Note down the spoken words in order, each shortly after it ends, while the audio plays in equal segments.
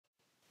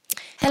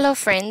Hello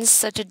friends,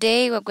 so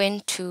today we're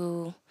going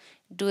to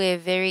do a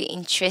very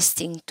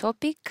interesting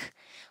topic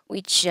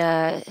which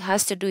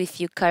has to do with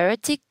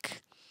eukaryotic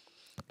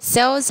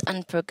cells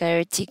and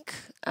prokaryotic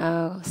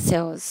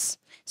cells.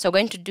 So we're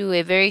going to do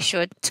a very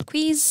short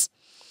quiz.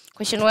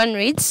 Question 1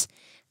 reads,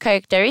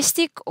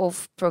 characteristic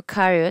of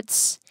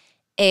prokaryotes: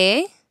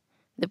 A,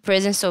 the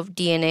presence of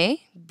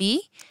DNA,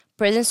 B,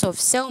 presence of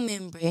cell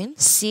membrane,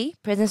 C,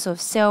 presence of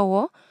cell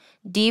wall,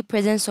 D,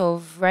 presence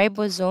of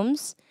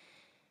ribosomes,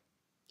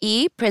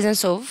 E,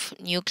 presence of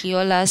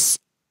nucleolus,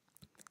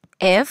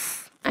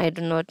 F, I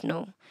do not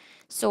know.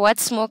 So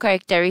what's more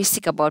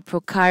characteristic about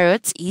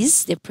prokaryotes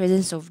is the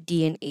presence of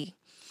DNA.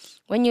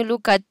 When you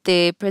look at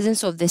the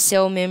presence of the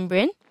cell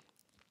membrane,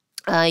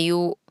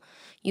 you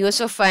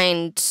also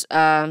find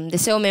the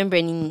cell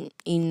membrane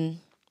in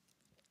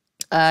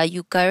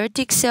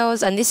eukaryotic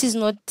cells, and this is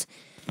not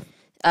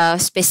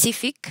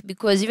specific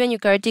because even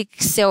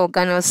eukaryotic cell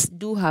organelles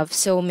do have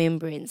cell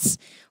membranes.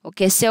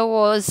 Okay, cell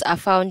walls are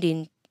found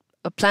in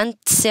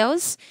plant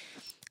cells.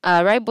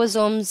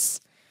 Ribosomes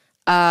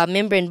are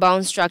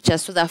membrane-bound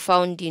structures, so they're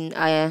found in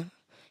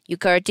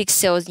eukaryotic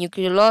cells.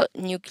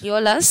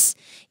 Nucleolus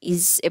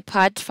is a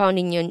part found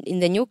in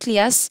the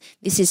nucleus.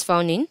 This is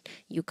found in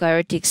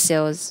eukaryotic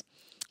cells.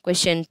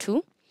 Question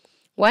 2.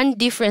 One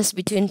difference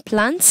between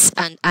plants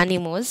and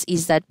animals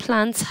is that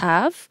plants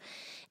have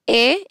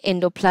A,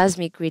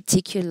 endoplasmic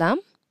reticulum,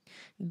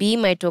 B,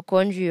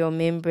 mitochondrial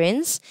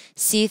membranes,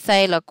 C,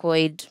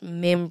 thylakoid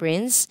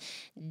membranes,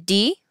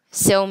 D,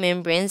 cell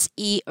membranes,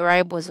 E,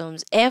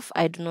 ribosomes, F,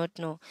 I do not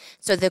know.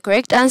 So the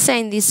correct answer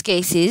in this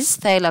case is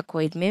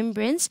thylakoid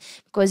membranes,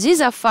 because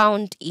these are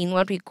found in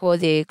what we call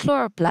the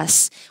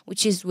chloroplasts,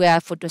 which is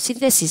where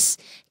photosynthesis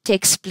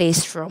takes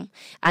place from.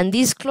 And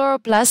these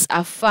chloroplasts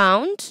are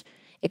found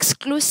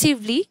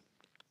exclusively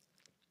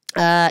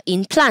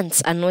in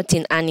plants and not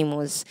in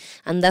animals.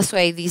 And that's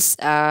why this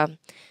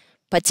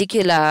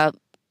particular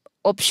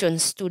option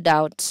stood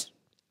out.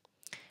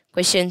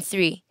 Question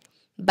 3.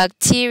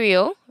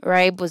 Bacterial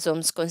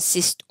ribosomes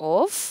consist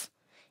of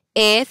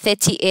A,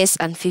 30S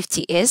and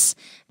 50S,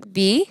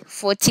 B,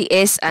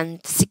 40S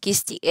and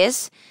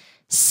 60S,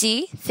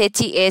 C,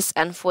 30S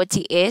and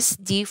 40S,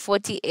 D,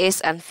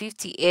 40S and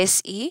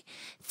 50S, E,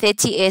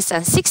 30S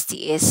and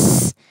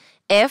 60S,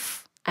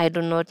 F, I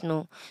do not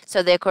know.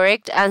 So the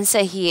correct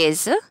answer here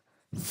is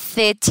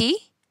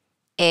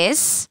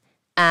 30S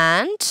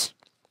and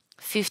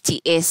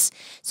 50S.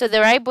 So the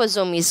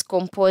ribosome is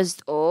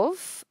composed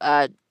of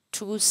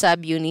two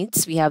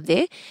subunits. We have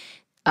the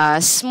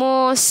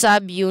small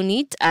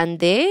subunit and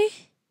the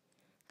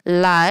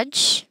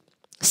large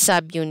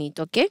subunit.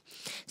 Okay,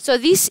 so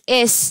this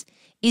S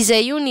is a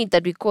unit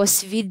that we call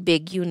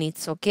Svedberg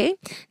units. Okay,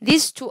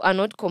 these two are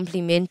not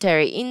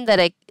complementary in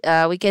that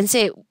we can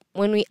say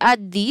when we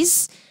add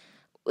these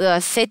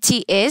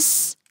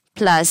 30S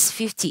plus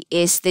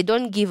 50S, they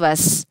don't give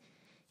us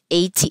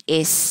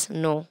 80S.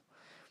 No,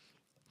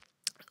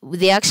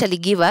 they actually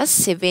give us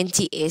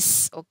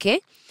 70S.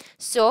 Okay,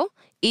 so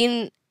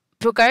in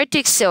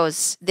prokaryotic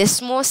cells, the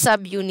small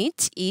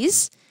subunit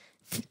is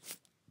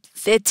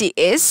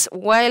 30S,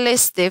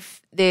 whilst the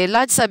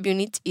large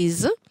subunit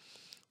is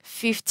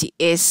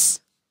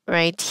 50S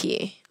right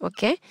here.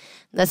 Okay,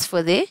 that's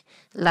for the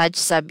large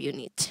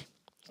subunit.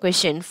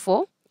 Question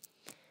 4.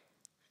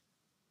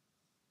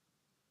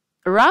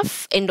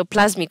 Rough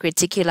endoplasmic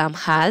reticulum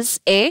has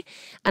A,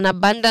 an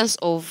abundance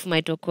of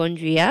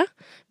mitochondria,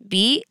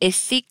 B, a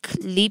thick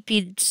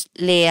lipid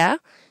layer,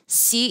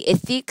 C, a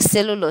thick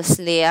cellulose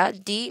layer,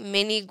 D,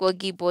 many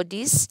Golgi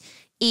bodies,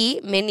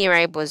 E, many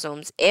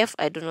ribosomes, F,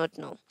 I do not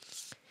know.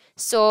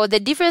 So the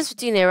difference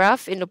between a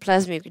rough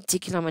endoplasmic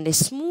reticulum and a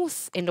smooth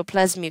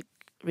endoplasmic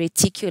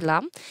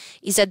reticulum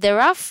is that the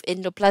rough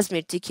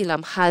endoplasmic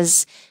reticulum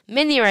has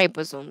many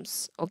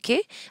ribosomes,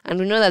 okay? And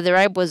we know that the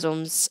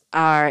ribosomes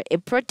are a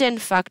protein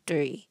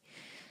factory.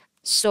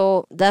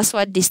 So that's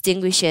what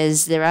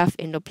distinguishes the rough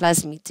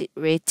endoplasmic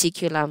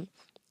reticulum.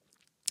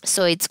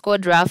 So it's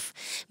called rough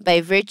by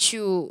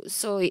virtue,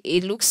 so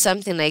it looks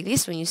something like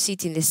this when you see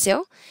it in the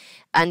cell,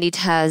 and it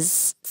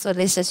has, so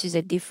let's just use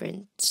a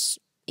different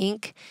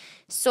ink.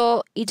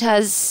 So it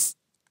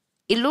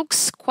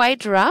looks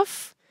quite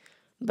rough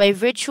by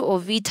virtue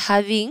of it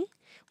having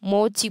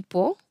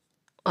multiple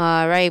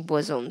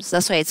ribosomes.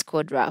 That's why it's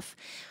called rough.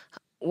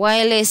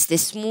 Whilst the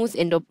smooth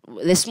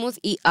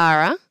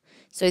ER,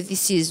 so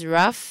this is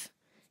rough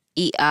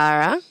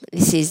ER,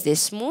 this is the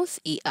smooth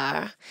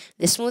ER.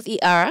 The smooth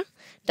ER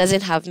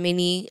doesn't have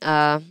many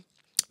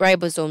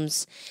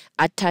ribosomes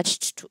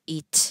attached to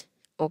it.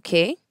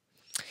 Okay,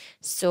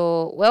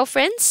 so well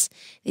friends,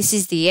 this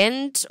is the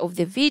end of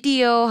the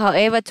video.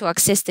 However, to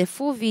access the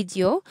full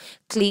video,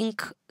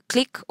 click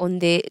on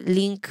the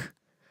link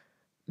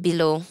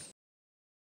below.